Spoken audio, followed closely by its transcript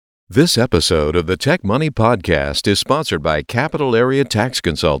This episode of the Tech Money Podcast is sponsored by Capital Area Tax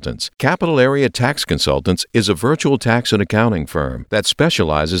Consultants. Capital Area Tax Consultants is a virtual tax and accounting firm that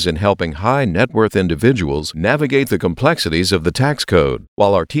specializes in helping high net worth individuals navigate the complexities of the tax code.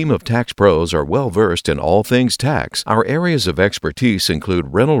 While our team of tax pros are well versed in all things tax, our areas of expertise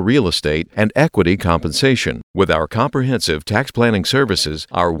include rental real estate and equity compensation. With our comprehensive tax planning services,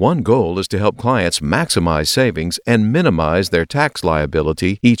 our one goal is to help clients maximize savings and minimize their tax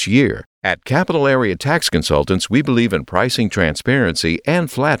liability each year. At Capital Area Tax Consultants, we believe in pricing transparency and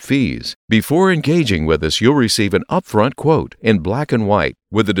flat fees. Before engaging with us, you'll receive an upfront quote in black and white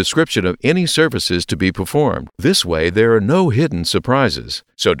with a description of any services to be performed. This way, there are no hidden surprises.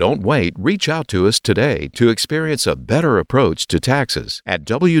 So don't wait. Reach out to us today to experience a better approach to taxes at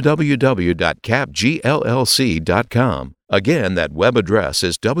www.capgllc.com. Again, that web address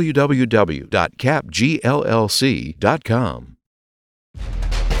is www.capgllc.com.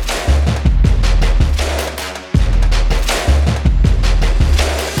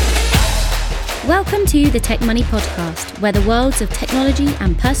 Welcome to the Tech Money Podcast, where the worlds of technology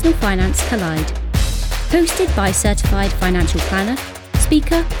and personal finance collide. Hosted by certified financial planner,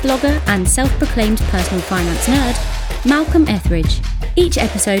 speaker, blogger, and self-proclaimed personal finance nerd, Malcolm Etheridge. Each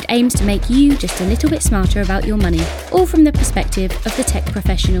episode aims to make you just a little bit smarter about your money, all from the perspective of the tech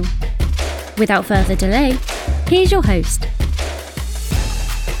professional. Without further delay, here's your host.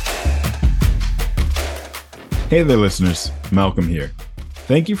 Hey there, listeners. Malcolm here.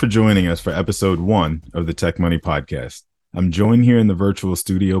 Thank you for joining us for episode 1 of the Tech Money Podcast. I'm joined here in the virtual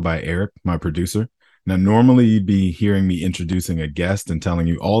studio by Eric, my producer. Now, normally you'd be hearing me introducing a guest and telling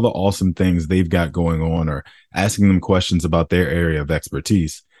you all the awesome things they've got going on or asking them questions about their area of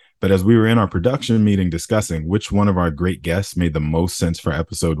expertise. But as we were in our production meeting discussing which one of our great guests made the most sense for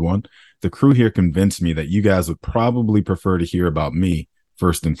episode 1, the crew here convinced me that you guys would probably prefer to hear about me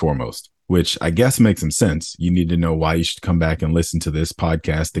first and foremost, which I guess makes some sense. You need to know why you should come back and listen to this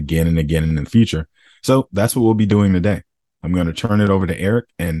podcast again and again in the future. So that's what we'll be doing today. I'm going to turn it over to Eric,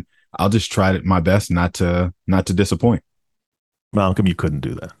 and I'll just try my best not to disappoint. Malcolm, you couldn't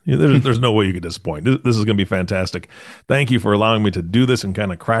do that. There's no way you could disappoint. This is going to be fantastic. Thank you for allowing me to do this and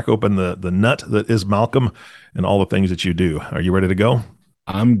kind of crack open the nut that is Malcolm and all the things that you do. Are you ready to go?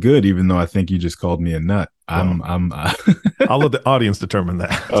 I'm good, even though I think you just called me a nut. I'll let the audience determine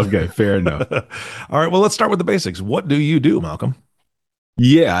that. Okay, fair enough. All right, well, let's start with the basics. What do you do, Malcolm?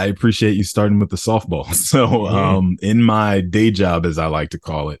 Yeah, I appreciate you starting with the softball. So in my day job, as I like to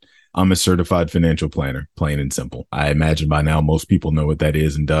call it, I'm a certified financial planner, plain and simple. I imagine by now most people know what that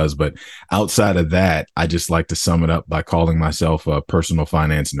is and does. But outside of that, I just like to sum it up by calling myself a personal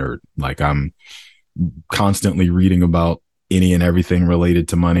finance nerd. Like, I'm constantly reading about any and everything related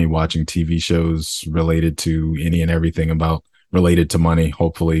to money, watching TV shows related to any and everything related to money.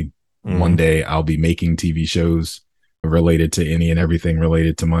 Hopefully one day I'll be making TV shows related to any and everything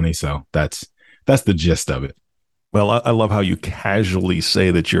related to money. So that's the gist of it. Well, I love how you casually say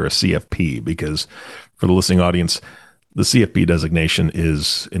that you're a CFP, because for the listening audience, the CFP designation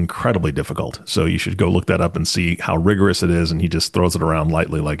is incredibly difficult. So you should go look that up and see how rigorous it is. And he just throws it around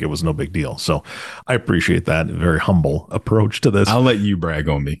lightly like it was no big deal. So I appreciate that very humble approach to this. I'll let you brag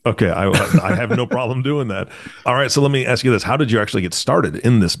on me. Okay. I have no problem doing that. All right. So let me ask you this. How did you actually get started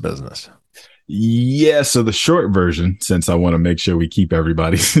in this business? Yeah. So the short version, since I want to make sure we keep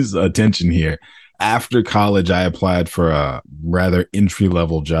everybody's attention here, after college, I applied for a rather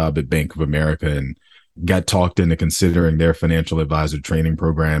entry-level job at Bank of America and got talked into considering their financial advisor training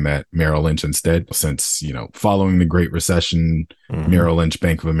program at Merrill Lynch instead. Since, following the Great Recession, Merrill Lynch,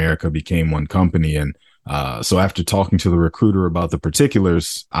 Bank of America became one company. And so after talking to the recruiter about the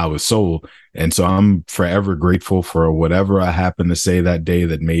particulars, I was sold. And so I'm forever grateful for whatever I happened to say that day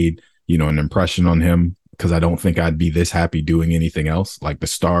that made, an impression on him, because I don't think I'd be this happy doing anything else. Like, the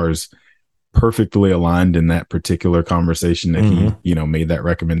stars perfectly aligned in that particular conversation that he, made that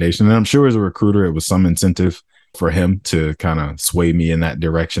recommendation. And I'm sure as a recruiter, it was some incentive for him to kind of sway me in that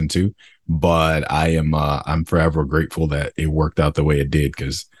direction too. But I'm forever grateful that it worked out the way it did,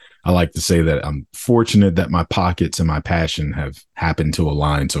 because I like to say that I'm fortunate that my pockets and my passion have happened to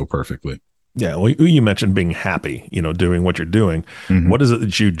align so perfectly. Yeah. Well, you mentioned being happy, doing what you're doing. What is it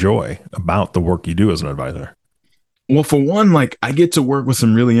that you enjoy about the work you do as an advisor? Well, for one, I get to work with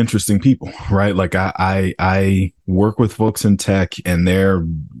some really interesting people, right? Like, I work with folks in tech, and their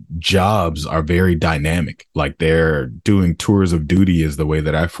jobs are very dynamic. Like, they're doing tours of duty is the way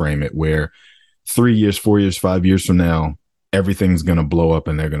that I frame it, where 3 years, 4 years, 5 years from now, everything's going to blow up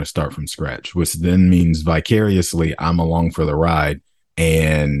and they're going to start from scratch, which then means vicariously I'm along for the ride.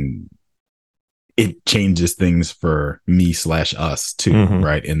 And it changes things for me/us too,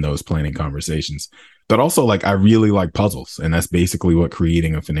 right? In those planning conversations. But also, like, I really like puzzles. And that's basically what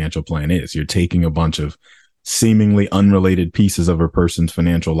creating a financial plan is. You're taking a bunch of seemingly unrelated pieces of a person's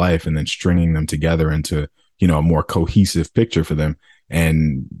financial life and then stringing them together into, you know, a more cohesive picture for them.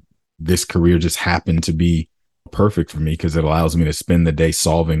 And this career just happened to be perfect for me because it allows me to spend the day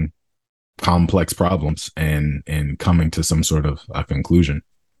solving complex problems and coming to some sort of a conclusion.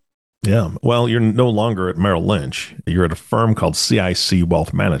 Yeah. Well, you're no longer at Merrill Lynch. You're at a firm called CIC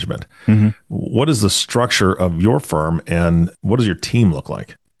Wealth Management. What is the structure of your firm and what does your team look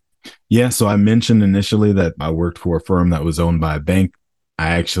like? Yeah. So I mentioned initially that I worked for a firm that was owned by a bank. I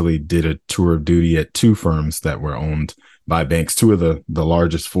actually did a tour of duty at two firms that were owned by banks, two of the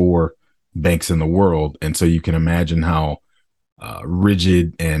largest four banks in the world. And so you can imagine how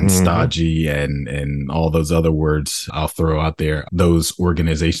rigid and stodgy and all those other words I'll throw out there, those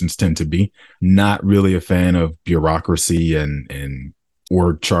organizations tend to be. Not really a fan of bureaucracy and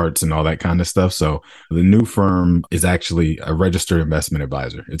org charts and all that kind of stuff. So the new firm is actually a registered investment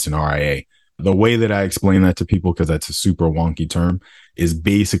advisor. It's an RIA. The way that I explain that to people, because that's a super wonky term, is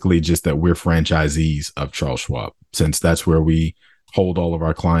basically just that we're franchisees of Charles Schwab, since that's where we hold all of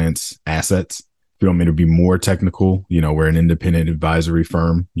our clients' assets. If you want me to be more technical, you know, we're an independent advisory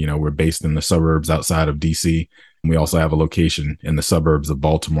firm. You know, we're based in the suburbs outside of DC. We also have a location in the suburbs of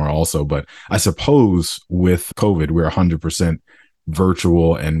Baltimore also. But I suppose with COVID, we're 100%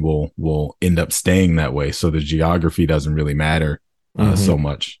 virtual and we'll end up staying that way. So the geography doesn't really matter so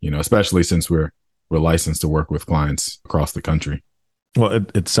much, you know, especially since we're licensed to work with clients across the country. Well,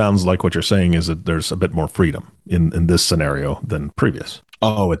 it sounds like what you're saying is that there's a bit more freedom in this scenario than previous.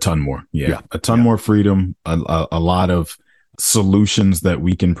 Oh, a ton more. Yeah. A ton more freedom, a lot of solutions that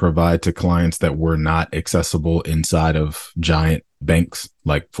we can provide to clients that were not accessible inside of giant banks.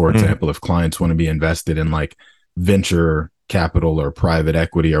 Like, for example, if clients want to be invested in like venture capital or private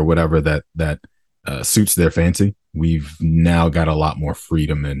equity or whatever that suits their fancy, we've now got a lot more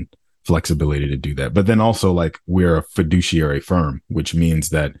freedom and flexibility to do that. But then also, like, we're a fiduciary firm, which means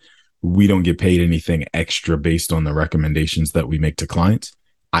that we don't get paid anything extra based on the recommendations that we make to clients.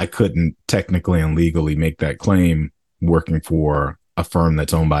 I couldn't technically and legally make that claim working for a firm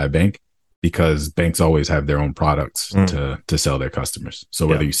that's owned by a bank, because banks always have their own products to sell their customers. So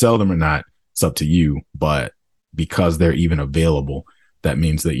whether you sell them or not, it's up to you. But because they're even available, that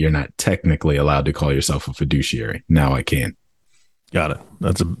means that you're not technically allowed to call yourself a fiduciary. Now I can. Got it.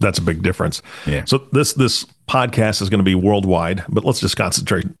 That's a big difference. Yeah. So this podcast is going to be worldwide, but let's just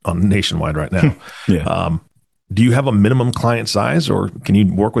concentrate on nationwide right now. Do you have a minimum client size, or can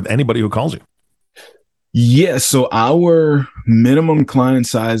you work with anybody who calls you? Yeah. So our minimum client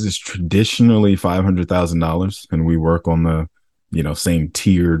size is traditionally $500,000, and we work on the, you know, same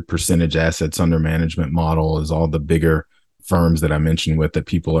tiered percentage assets under management model as all the bigger firms that I mentioned with that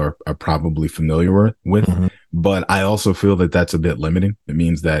people are probably familiar with. But I also feel that that's a bit limiting. It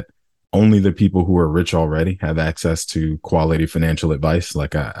means that only the people who are rich already have access to quality financial advice.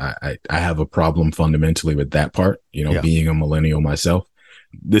 Like I have a problem fundamentally with that part, you know, being a millennial myself.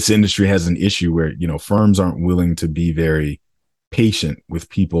 This industry has an issue where, you know, firms aren't willing to be very patient with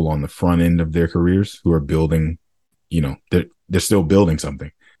people on the front end of their careers who are building, you know, they're still building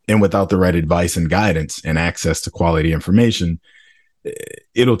something. And without the right advice and guidance and access to quality information,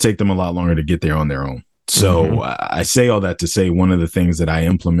 it'll take them a lot longer to get there on their own. So I say all that to say one of the things that I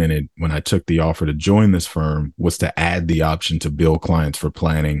implemented when I took the offer to join this firm was to add the option to bill clients for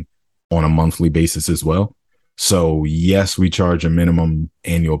planning on a monthly basis as well. So yes, we charge a minimum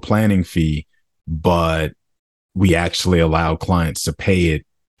annual planning fee, but we actually allow clients to pay it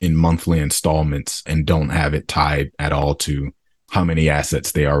in monthly installments and don't have it tied at all to how many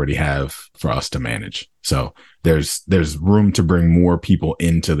assets they already have for us to manage. So there's room to bring more people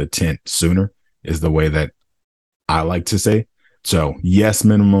into the tent sooner, is the way that I like to say. So yes,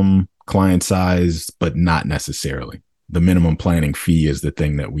 minimum client size, but not necessarily. The minimum planning fee is the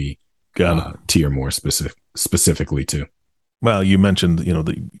thing that we tier more specifically to. Well, you mentioned, you know,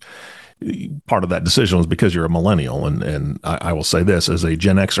 the part of that decision was because you're a millennial, and I will say this as a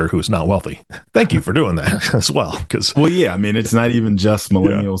Gen Xer who's not wealthy. Thank you for doing that as well. Well, yeah, I mean, it's not even just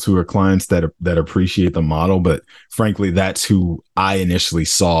millennials who are clients that appreciate the model, but frankly, that's who I initially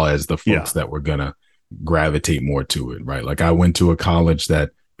saw as the folks that were gonna gravitate more to it, right? Like, I went to a college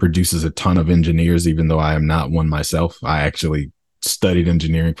that produces a ton of engineers, even though I am not one myself. I actually studied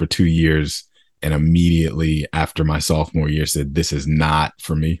engineering for 2 years. And immediately after my sophomore year said, this is not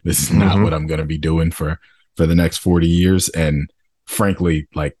for me. This is not what I'm going to be doing for the next 40 years. And frankly,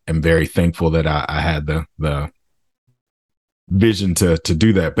 like, I'm very thankful that I had the vision to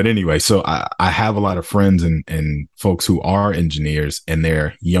do that. But anyway, so I have a lot of friends and folks who are engineers, and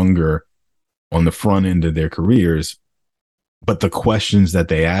they're younger on the front end of their careers. But the questions that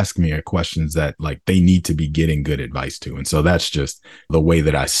they ask me are questions that like they need to be getting good advice to. And so that's just the way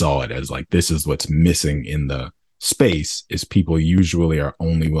that I saw it, as like, this is what's missing in the space, is people usually are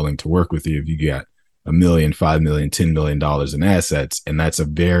only willing to work with you if you got $1 million, $5 million, $10 million in assets. And that's a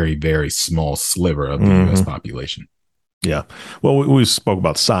very, very small sliver of the US population. Yeah. Well, we spoke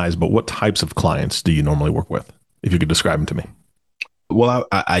about size, but what types of clients do you normally work with? If you could describe them to me. Well,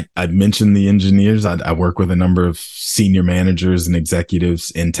 I mentioned the engineers. I work with a number of senior managers and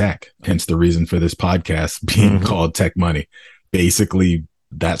executives in tech, hence the reason for this podcast being called Tech Money. Basically,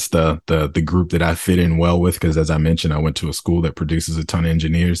 that's the group that I fit in well with, because as I mentioned, I went to a school that produces a ton of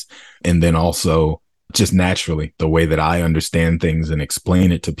engineers. And then also just naturally, the way that I understand things and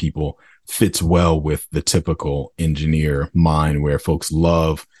explain it to people fits well with the typical engineer mind, where folks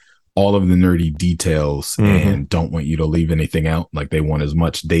love all of the nerdy details and don't want you to leave anything out. Like, they want as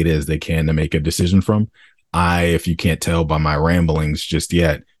much data as they can to make a decision from. If you can't tell by my ramblings just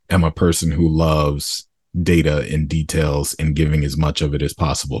yet, am a person who loves data and details and giving as much of it as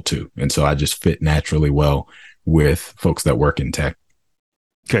possible too. And so I just fit naturally well with folks that work in tech.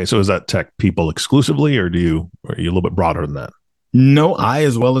 Okay. So is that tech people exclusively, or are you a little bit broader than that? No, I,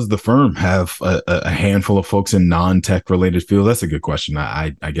 as well as the firm, have a handful of folks in non-tech related fields. That's a good question.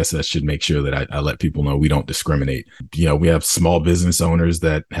 I guess I should make sure that I let people know we don't discriminate. You know, we have small business owners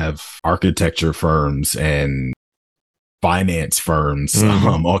that have architecture firms and finance firms,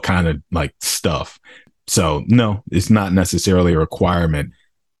 all kind of like stuff. So no, it's not necessarily a requirement.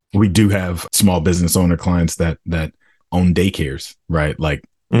 We do have small business owner clients that own daycares, right? Like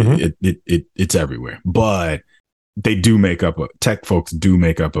it's everywhere, but they do make up, tech folks do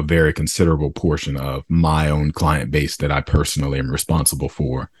make up a very considerable portion of my own client base that I personally am responsible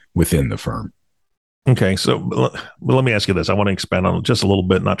for within the firm. Okay. So let me ask you this. I want to expand on it just a little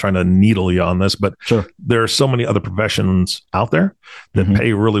bit, not trying to needle you on this, but sure, there are so many other professions out there that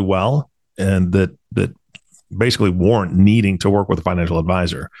pay really well and that basically warrant needing to work with a financial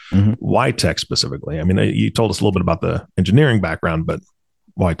advisor. Why tech specifically? I mean, you told us a little bit about the engineering background, but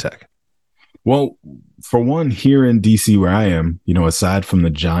why tech? Well, for one, here in DC where I am, you know, aside from the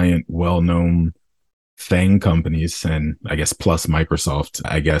giant, well-known FANG companies, and I guess plus Microsoft,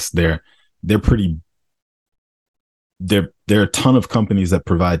 I guess there are a ton of companies that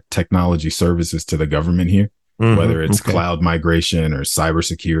provide technology services to the government here, whether it's cloud migration or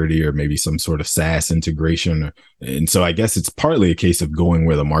cybersecurity or maybe some sort of SaaS integration. And so I guess it's partly a case of going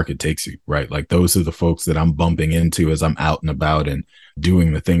where the market takes you, right? Like, those are the folks that I'm bumping into as I'm out and about and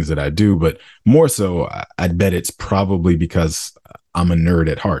doing the things that I do. But more so, I'd bet it's probably because I'm a nerd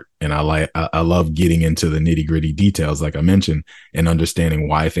at heart, and I love getting into the nitty gritty details, like I mentioned, and understanding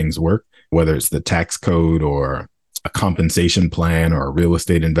why things work, whether it's the tax code or a compensation plan or a real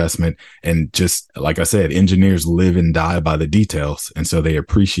estate investment. And just like I said, engineers live and die by the details. And so they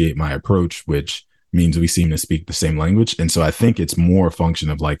appreciate my approach, which means we seem to speak the same language. And so I think it's more a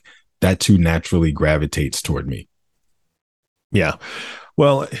function of like that too naturally gravitates toward me. Yeah.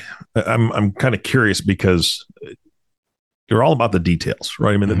 Well, I'm kind of curious because you're all about the details,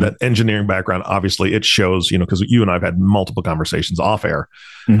 right? I mean, that engineering background, obviously it shows, you know, because you and I've had multiple conversations off air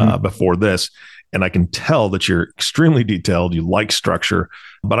before this. And I can tell that you're extremely detailed. You like structure,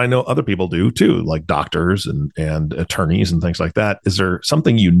 but I know other people do too, like doctors and attorneys and things like that. Is there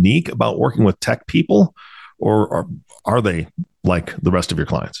something unique about working with tech people, or are they like the rest of your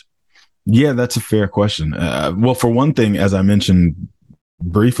clients? Yeah, that's a fair question. Well, for one thing, as I mentioned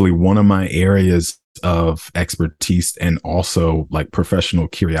briefly, one of my areas of expertise and also like professional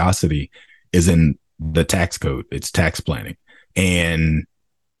curiosity is in the tax code. It's tax planning. And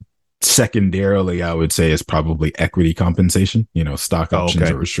secondarily, I would say, is probably equity compensation, you know, stock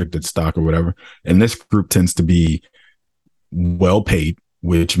options or restricted stock or whatever. And this group tends to be well paid,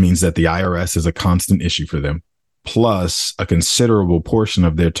 which means that the IRS is a constant issue for them. Plus, a considerable portion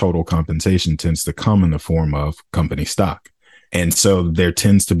of their total compensation tends to come in the form of company stock. And so there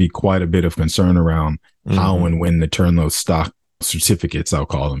tends to be quite a bit of concern around how and when to turn those stock certificates, I'll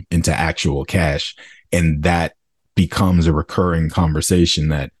call them, into actual cash. And that becomes a recurring conversation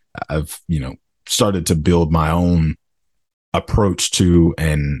that I've, you know, started to build my own approach to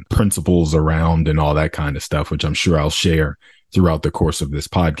and principles around and all that kind of stuff, which I'm sure I'll share throughout the course of this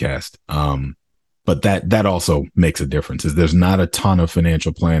podcast. But that also makes a difference. Is there's not a ton of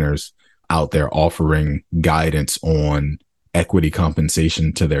financial planners out there offering guidance on equity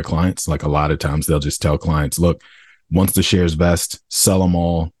compensation to their clients. Like, a lot of times they'll just tell clients, look, once the shares vest, sell them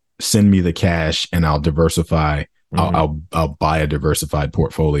all, send me the cash, and I'll diversify I'll buy a diversified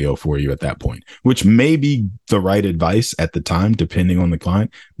portfolio for you at that point, which may be the right advice at the time, depending on the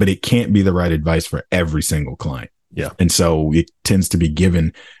client, but it can't be the right advice for every single client. Yeah. And so it tends to be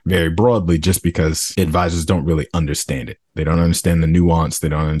given very broadly just because advisors don't really understand it. They don't understand the nuance. They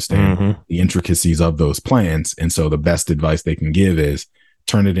don't understand the intricacies of those plans. And so the best advice they can give is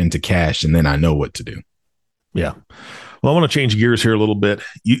turn it into cash, and then I know what to do. Yeah. Well, I want to change gears here a little bit.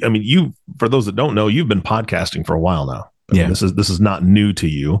 You, for those that don't know, you've been podcasting for a while now. Yeah. This is not new to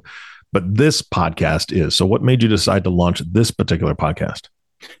you, but this podcast is. So what made you decide to launch this particular podcast?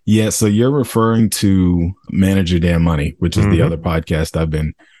 Yeah. So you're referring to Manage Your Damn Money, which is the other podcast I've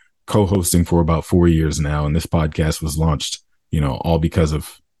been co-hosting for about 4 years now. And this podcast was launched, all because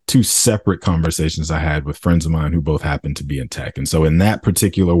of two separate conversations I had with friends of mine who both happen to be in tech. And so in that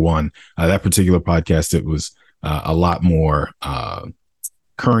particular one, that particular podcast, it was a lot more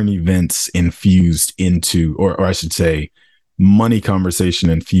current events infused into, or I should say, money conversation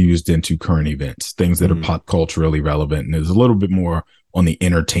infused into current events, things that are pop culturally relevant. And it was a little bit more on the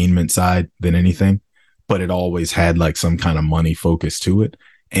entertainment side than anything, but it always had like some kind of money focus to it.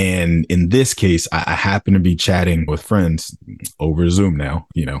 And in this case, I happen to be chatting with friends over Zoom now,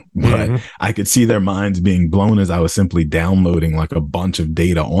 but I could see their minds being blown as I was simply downloading like a bunch of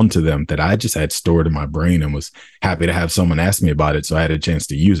data onto them that I just had stored in my brain and was happy to have someone ask me about it. So I had a chance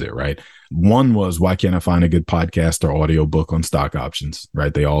to use it, right? One was, why can't I find a good podcast or audio book on stock options,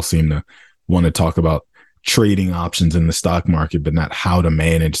 right? They all seem to want to talk about trading options in the stock market, but not how to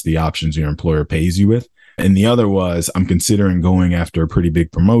manage the options your employer pays you with. And the other was, I'm considering going after a pretty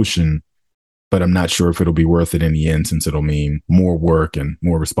big promotion, but I'm not sure if it'll be worth it in the end, since it'll mean more work and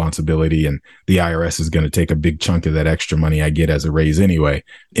more responsibility. And the IRS is going to take a big chunk of that extra money I get as a raise anyway.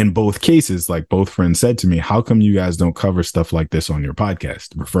 In both cases, like both friends said to me, how come you guys don't cover stuff like this on your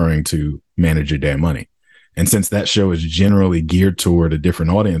podcast, referring to Manage Your Damn Money? And since that show is generally geared toward a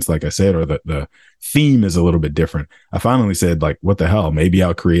different audience, like I said, or the theme is a little bit different, I finally said, like, what the hell? Maybe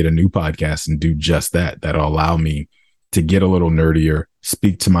I'll create a new podcast and do just that. That'll allow me to get a little nerdier,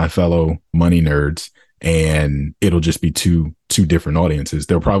 speak to my fellow money nerds, and it'll just be two different audiences.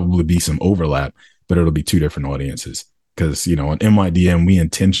 There'll probably be some overlap, but it'll be two different audiences. Because, on MYDM, we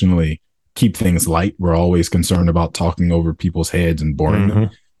intentionally keep things light. We're always concerned about talking over people's heads and boring them.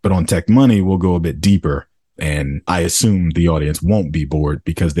 But on Tech Money, we'll go a bit deeper. And I assume the audience won't be bored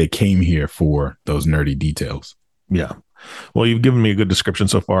because they came here for those nerdy details. Yeah. Well, you've given me a good description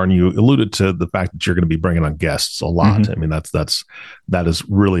so far, and you alluded to the fact that you're going to be bringing on guests a lot. I mean, that is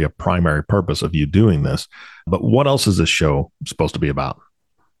really a primary purpose of you doing this. But what else is this show supposed to be about?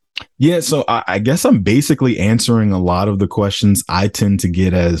 Yeah, so I guess I'm basically answering a lot of the questions I tend to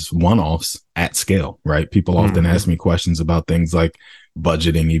get as one-offs at scale, right? People often ask me questions about things like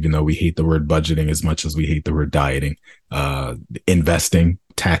budgeting, even though we hate the word budgeting as much as we hate the word dieting, investing,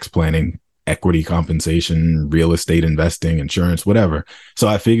 tax planning, equity compensation, real estate investing, insurance, whatever. So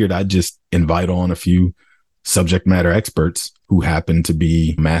I figured I'd just invite on a few subject matter experts who happen to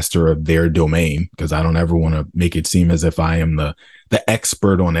be master of their domain, because I don't ever want to make it seem as if I am the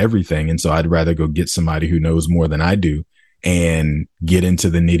expert on everything. And so I'd rather go get somebody who knows more than I do and get into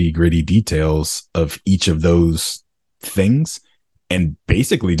the nitty gritty details of each of those things and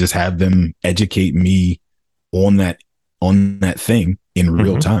basically just have them educate me on that thing in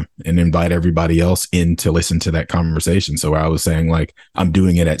real time and invite everybody else in to listen to that conversation. So I was saying, like, I'm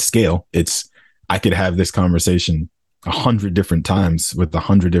doing it at scale. I could have this conversation 100 different times with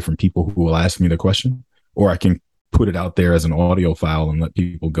 100 different people who will ask me the question, or I can put it out there as an audio file and let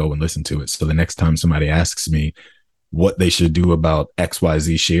people go and listen to it. So the next time somebody asks me what they should do about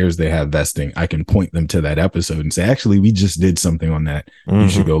XYZ shares they have vesting, I can point them to that episode and say, actually, we just did something on that. You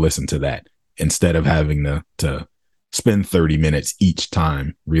should go listen to that, instead of having to spend 30 minutes each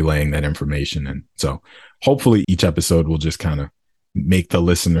time relaying that information. And so hopefully each episode will just kind of make the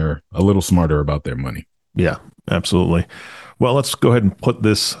listener a little smarter about their money. Yeah, absolutely. Well, let's go ahead and put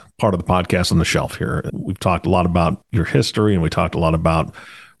this part of the podcast on the shelf here. We've talked a lot about your history, and we talked a lot about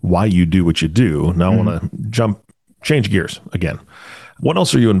why you do what you do. Now I want to change gears again. What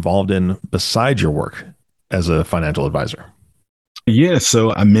else are you involved in besides your work as a financial advisor? Yeah,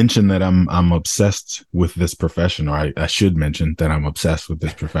 so I mentioned that I'm obsessed with this profession, or I should mention that I'm obsessed with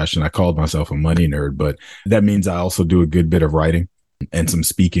this profession. I called myself a money nerd, but that means I also do a good bit of writing and some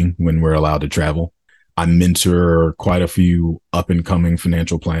speaking when we're allowed to travel. I mentor quite a few up-and-coming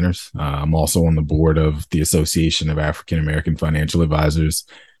financial planners. I'm also on the board of the Association of African American Financial Advisors.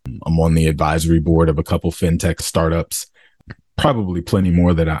 I'm on the advisory board of a couple fintech startups. Probably plenty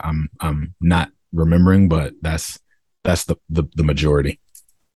more that I'm not remembering, but that's the majority.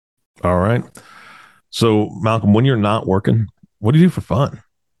 All right. So, Malcolm, when you're not working, what do you do for fun?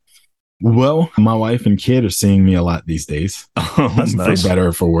 Well, my wife and kid are seeing me a lot these days, That's nice. for better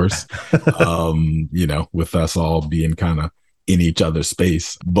or for worse. With us all being kind of in each other's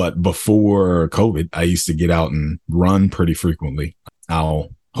space. But before COVID, I used to get out and run pretty frequently. I'll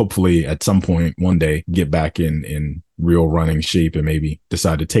hopefully at some point one day get back in real running shape and maybe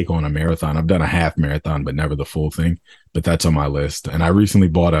decide to take on a marathon. I've done a half marathon, but never the full thing. But that's on my list. And I recently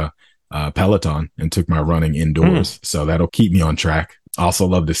bought a Peloton and took my running indoors. So that'll keep me on track. I also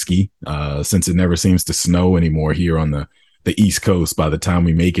love to ski since it never seems to snow anymore here on the East Coast. By the time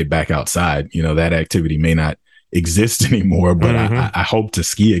we make it back outside, that activity may not exist anymore, but I hope to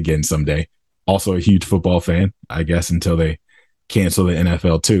ski again someday. Also a huge football fan, I guess, until they cancel the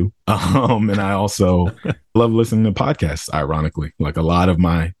NFL too. And I also love listening to podcasts, ironically. Like a lot of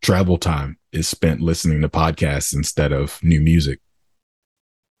my travel time is spent listening to podcasts instead of new music.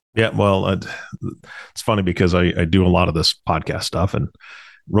 Yeah, well, it's funny because I do a lot of this podcast stuff and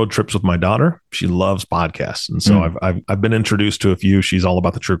road trips with my daughter. She loves podcasts, and so I've been introduced to a few. She's all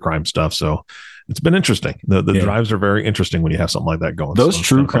about the true crime stuff, so it's been interesting. The drives are very interesting when you have something like that going. Those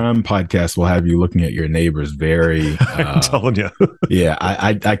true crime podcasts will have you looking at your neighbors very. I'm telling you. Yeah,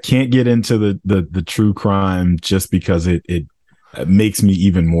 I can't get into the true crime just because it makes me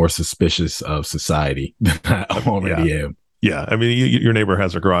even more suspicious of society than I already am. Yeah, I mean, your neighbor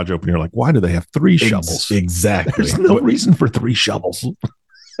has a garage open. You're like, why do they have 3 shovels? Exactly. There's no reason for 3 shovels.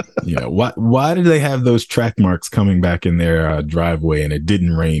 Why did they have those track marks coming back in their driveway and it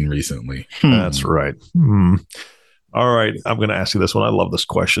didn't rain recently? That's right. All right, I'm going to ask you this one. I love this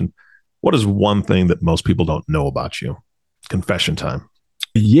question. What is one thing that most people don't know about you? Confession time.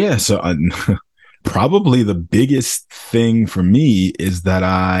 Yeah, so probably the biggest thing for me is that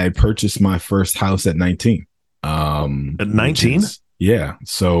I purchased my first house at 19. At 19? Yeah.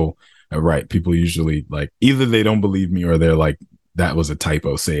 So, right. People usually either they don't believe me or they're like, that was a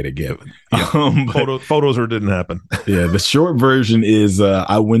typo. Say it again. Yeah. Photos or didn't happen. Yeah. The short version is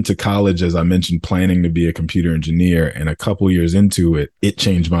I went to college, as I mentioned, planning to be a computer engineer. And a couple years into it, it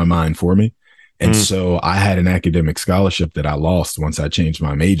changed my mind for me. And so I had an academic scholarship that I lost once I changed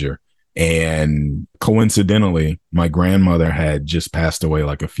my major. And coincidentally, my grandmother had just passed away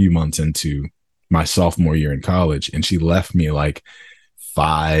like a few months into my sophomore year in college, and she left me like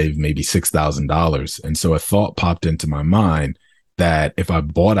 $5,000, maybe $6,000. And so a thought popped into my mind that if I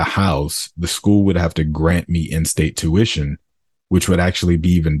bought a house, the school would have to grant me in-state tuition, which would actually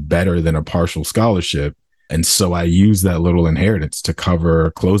be even better than a partial scholarship. And so I used that little inheritance to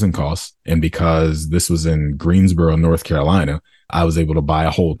cover closing costs. And because this was in Greensboro, North Carolina, I was able to buy a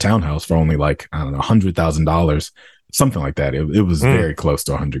whole townhouse for only $100,000. Something like that. It was very close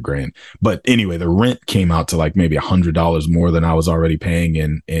to $100,000. But anyway, the rent came out to like maybe $100 more than I was already paying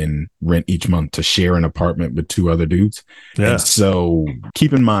in rent each month to share an apartment with 2 other dudes. Yeah. And so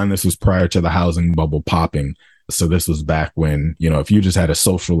keep in mind, this was prior to the housing bubble popping. So this was back when, if you just had a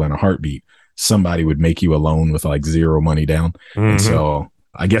social and a heartbeat, somebody would make you a loan with like 0 money down. And so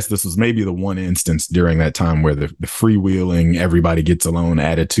I guess this was maybe the one instance during that time where the freewheeling, everybody gets a loan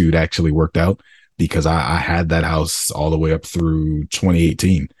attitude actually worked out. Because I had that house all the way up through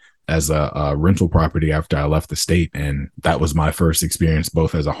 2018 as a rental property after I left the state. And that was my first experience,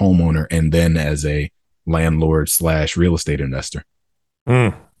 both as a homeowner and then as a landlord / real estate investor.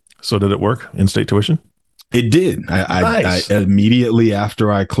 So did it work? In-state tuition? It did. Nice. I immediately after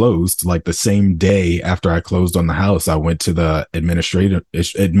I closed, like the same day after I closed on the house, I went to the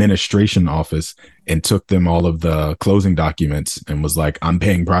administration office and took them all of the closing documents and was like, I'm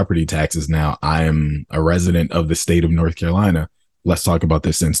paying property taxes now. I am a resident of the state of North Carolina. Let's talk about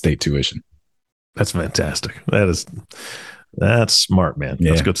this in-state tuition. That's fantastic. That's smart, man.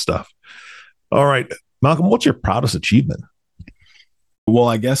 Yeah. That's good stuff. All right, Malcolm, what's your proudest achievement? Well,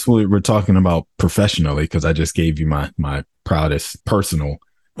 I guess we're talking about professionally because I just gave you my proudest personal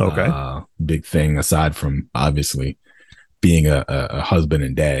big thing aside from obviously being a husband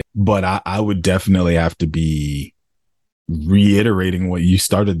and dad. But I would definitely have to be reiterating what you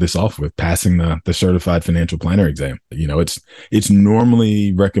started this off with, passing the certified financial planner exam. It's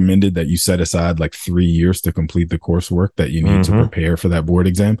normally recommended that you set aside like 3 years to complete the coursework that you need to prepare for that board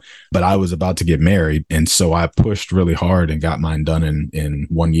exam. But I was about to get married. And so I pushed really hard and got mine done in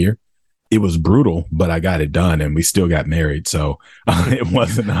 1 year. It was brutal, but I got it done and we still got married. So it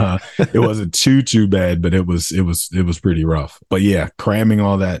wasn't too bad, but it was pretty rough. But yeah, cramming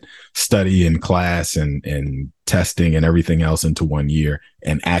all that study and class and testing and everything else into 1 year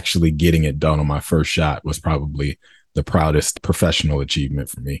and actually getting it done on my first shot was probably the proudest professional achievement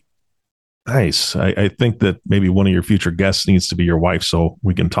for me. Nice. I think that maybe one of your future guests needs to be your wife so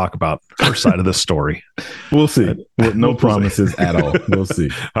we can talk about her side of the story. We'll see. No promises at all. We'll see.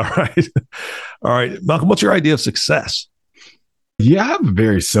 All right. All right. Malcolm, what's your idea of success? Yeah, I have a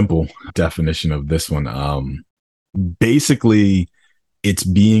very simple definition of this one. Basically, it's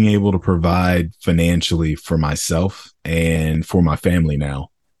being able to provide financially for myself and for my family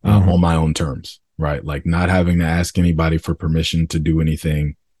now on my own terms, right? Like not having to ask anybody for permission to do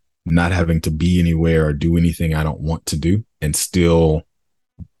anything, not having to be anywhere or do anything I don't want to do, and still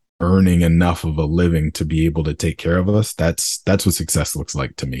earning enough of a living to be able to take care of us. That's what success looks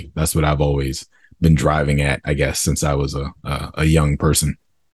like to me. That's what I've always been driving at, I guess, since I was a young person.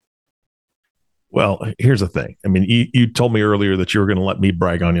 Well, here's the thing. I mean, you told me earlier that you were going to let me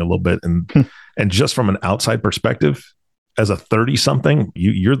brag on you a little bit. And just from an outside perspective, as a 30-something,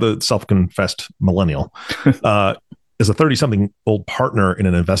 you're the self-confessed millennial. As a 30-something-old partner in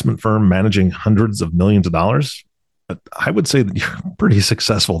an investment firm managing hundreds of millions of dollars, I would say that you're pretty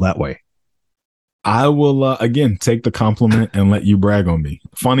successful that way. I will, again, take the compliment and let you brag on me.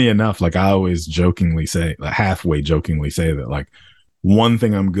 Funny enough, like I always jokingly say, like halfway jokingly say that like one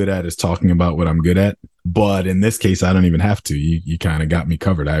thing I'm good at is talking about what I'm good at. But in this case, I don't even have to. You kind of got me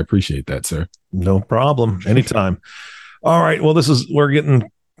covered. I appreciate that, sir. No problem. Anytime. All right. Well, we're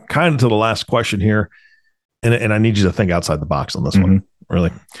getting kind of to the last question here. And I need you to think outside the box on this one, really.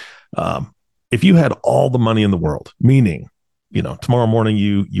 If you had all the money in the world, meaning, tomorrow morning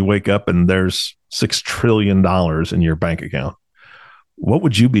you wake up and there's $6 trillion in your bank account, what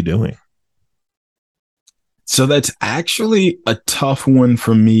would you be doing? So that's actually a tough one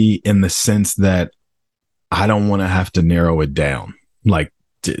for me in the sense that I don't want to have to narrow it down.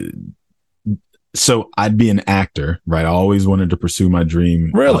 So I'd be an actor, right? I always wanted to pursue my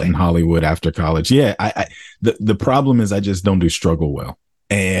dream in Hollywood after college. Yeah. The problem is I just don't do struggle well.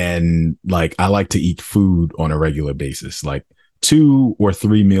 And like, I like to eat food on a regular basis, like 2 or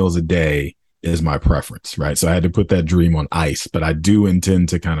 3 meals a day is my preference, right? So I had to put that dream on ice, but I do intend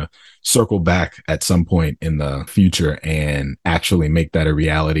to kind of circle back at some point in the future and actually make that a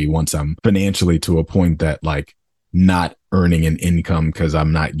reality once I'm financially to a point that like not earning an income because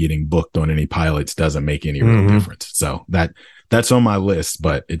I'm not getting booked on any pilots doesn't make any real difference. So that's on my list,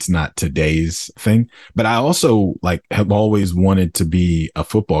 but it's not today's thing. But I also like have always wanted to be a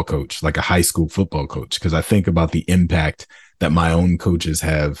football coach, like a high school football coach, because I think about the impact that my own coaches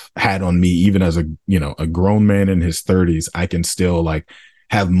have had on me, even as a grown man in his 30s. I can still like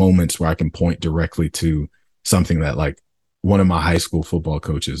have moments where I can point directly to something that like one of my high school football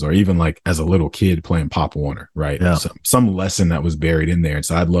coaches, or even like as a little kid playing Pop Warner, right? Yeah. Some lesson that was buried in there. And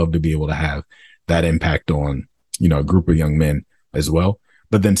so I'd love to be able to have that impact on, a group of young men as well.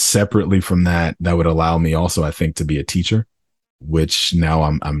 But then separately from that, that would allow me also, I think, to be a teacher, which now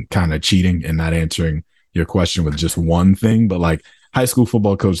I'm kind of cheating and not answering your question with just one thing, but like high school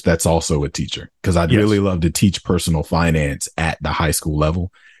football coach, that's also a teacher, because I'd really love to teach personal finance at the high school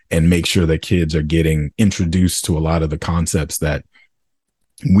level and make sure that kids are getting introduced to a lot of the concepts that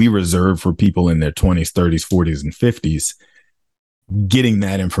we reserve for people in their 20s, 30s, 40s, and 50s, getting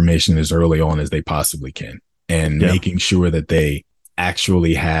that information as early on as they possibly can, and making sure that they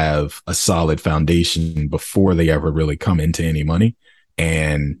actually have a solid foundation before they ever really come into any money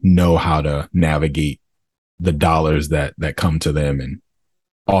and know how to navigate the dollars that come to them and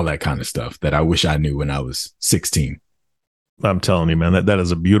all that kind of stuff that I wish I knew when I was 16. I'm telling you, man, that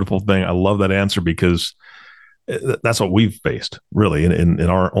is a beautiful thing. I love that answer because that's what we've faced really in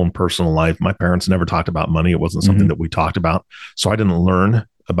our own personal life. My parents never talked about money. It wasn't something that we talked about. So I didn't learn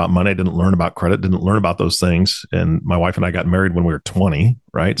about money. I didn't learn about credit, didn't learn about those things. And my wife and I got married when we were 20,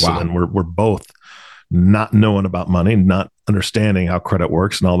 right? Wow. So then we're both not knowing about money, not understanding how credit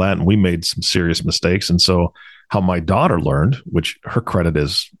works and all that. And we made some serious mistakes. And so how my daughter learned, which her credit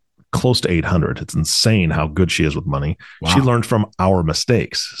is close to 800. It's insane how good she is with money. Wow. She learned from our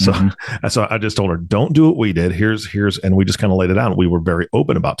mistakes. So, so I just told her, don't do what we did. Here's, and we just kind of laid it out. We were very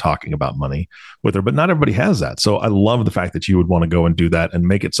open about talking about money with her, but not everybody has that. So I love the fact that you would want to go and do that and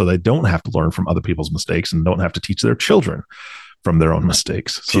make it so they don't have to learn from other people's mistakes and don't have to teach their children from their own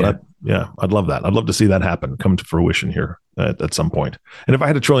mistakes. So I'd love that. I'd love to see that happen, come to fruition here at some point. And if I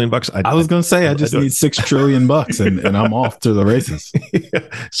had $1 trillion, I was going to say, I just need $6 trillion and I'm off to the races.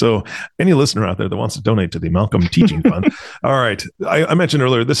 So any listener out there that wants to donate to the Malcolm Teaching Fund. All right. I mentioned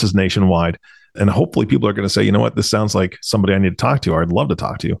earlier, this is nationwide, and hopefully people are going to say, you know what, this sounds like somebody I need to talk to, or I'd love to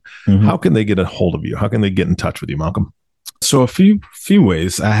talk to you. How can they get a hold of you? How can they get in touch with you, Malcolm? So a few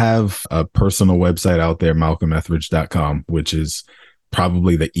ways. I have a personal website out there, malcolmetheridge.com, which is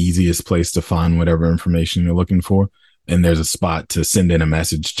probably the easiest place to find whatever information you're looking for. And there's a spot to send in a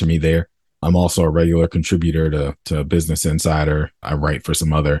message to me there. I'm also a regular contributor to Business Insider. I write for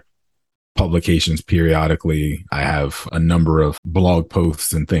some other publications periodically. I have a number of blog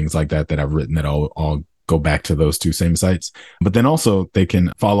posts and things like that I've written that all go back to those two same sites. But then also they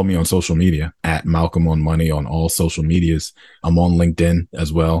can follow me on social media at Malcolm on Money on all social medias. I'm on LinkedIn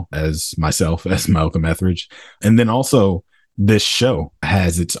as well as myself as Malcolm Etheridge. And then also this show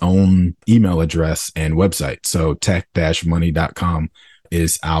has its own email address and website. So tech-money.com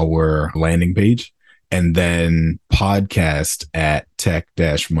is our landing page. And then podcast at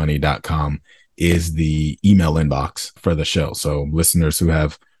tech-money.com is the email inbox for the show. So listeners who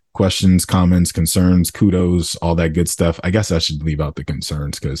have questions, comments, concerns, kudos, all that good stuff. I guess I should leave out the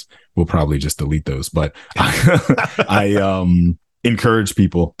concerns because we'll probably just delete those. But I encourage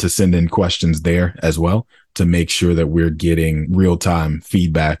people to send in questions there as well to make sure that we're getting real-time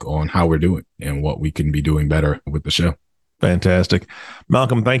feedback on how we're doing and what we can be doing better with the show. Fantastic.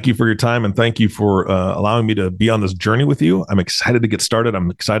 Malcolm, thank you for your time and thank you for allowing me to be on this journey with you. I'm excited to get started.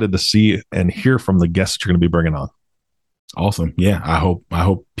 I'm excited to see and hear from the guests that you're going to be bringing on. Awesome. Yeah, I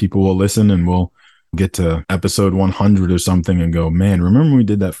hope people will listen and we'll get to episode 100 or something and go, man, remember we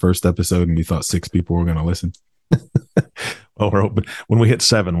did that first episode and we thought 6 people were going to listen? Well, we're hoping when we hit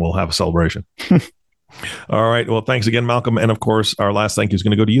 7, we'll have a celebration. All right. Well, thanks again, Malcolm. And of course, our last thank you is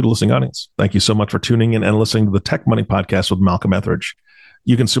going to go to you, the listening audience. Thank you so much for tuning in and listening to the Tech Money Podcast with Malcolm Etheridge.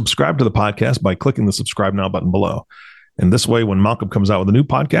 You can subscribe to the podcast by clicking the subscribe now button below. And this way, when Malcolm comes out with a new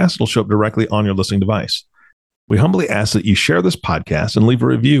podcast, it'll show up directly on your listening device. We humbly ask that you share this podcast and leave a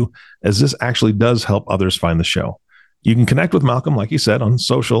review, as this actually does help others find the show. You can connect with Malcolm, like he said, on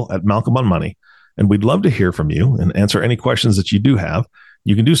social at Malcolm on Money. And we'd love to hear from you and answer any questions that you do have.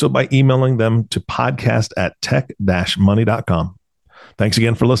 You can do so by emailing them to podcast@tech-money.com. Thanks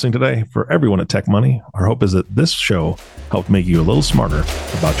again for listening today. For everyone at Tech Money, our hope is that this show helped make you a little smarter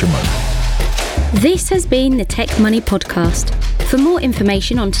about your money. This has been the Tech Money Podcast. For more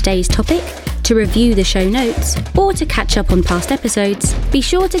information on today's topic, to review the show notes, or to catch up on past episodes, be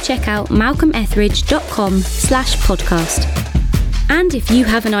sure to check out malcolmetheridge.com/podcast. And if you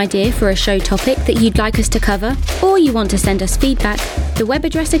have an idea for a show topic that you'd like us to cover, or you want to send us feedback, the web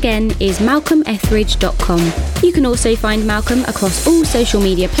address again is malcolmetheridge.com. You can also find Malcolm across all social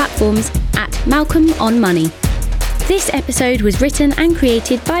media platforms at Malcolm on Money. This episode was written and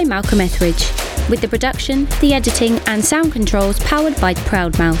created by Malcolm Etheridge, with the production, the editing and sound controls powered by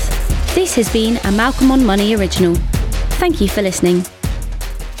Proudmouth. This has been a Malcolm on Money original. Thank you for listening.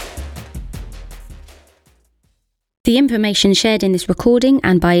 The information shared in this recording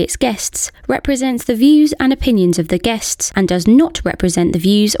and by its guests represents the views and opinions of the guests and does not represent the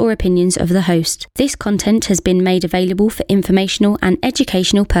views or opinions of the host. This content has been made available for informational and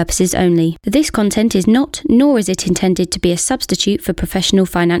educational purposes only. This content is not, nor is it intended to be a substitute for professional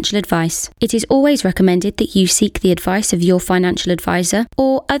financial advice. It is always recommended that you seek the advice of your financial advisor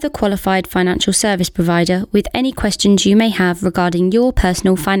or other qualified financial service provider with any questions you may have regarding your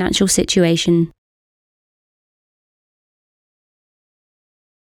personal financial situation.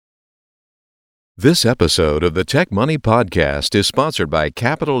 This episode of the Tech Money Podcast is sponsored by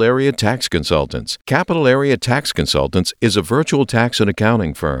Capital Area Tax Consultants. Capital Area Tax Consultants is a virtual tax and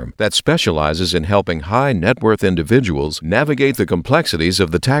accounting firm that specializes in helping high net worth individuals navigate the complexities of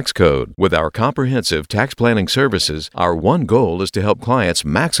the tax code. With our comprehensive tax planning services, our one goal is to help clients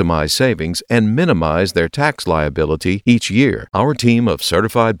maximize savings and minimize their tax liability each year. Our team of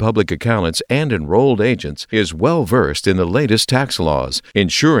certified public accountants and enrolled agents is well versed in the latest tax laws,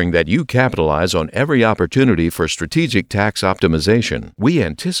 ensuring that you capitalize on every opportunity for strategic tax optimization. We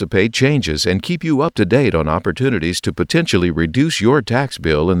anticipate changes and keep you up to date on opportunities to potentially reduce your tax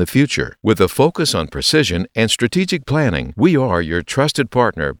bill in the future. With a focus on precision and strategic planning, we are your trusted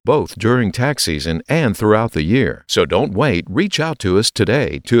partner both during tax season and throughout the year. So don't wait. Reach out to us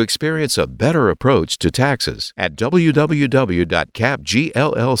today to experience a better approach to taxes at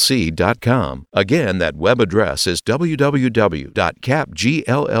www.capgllc.com. Again, that web address is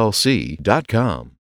www.capgllc.com.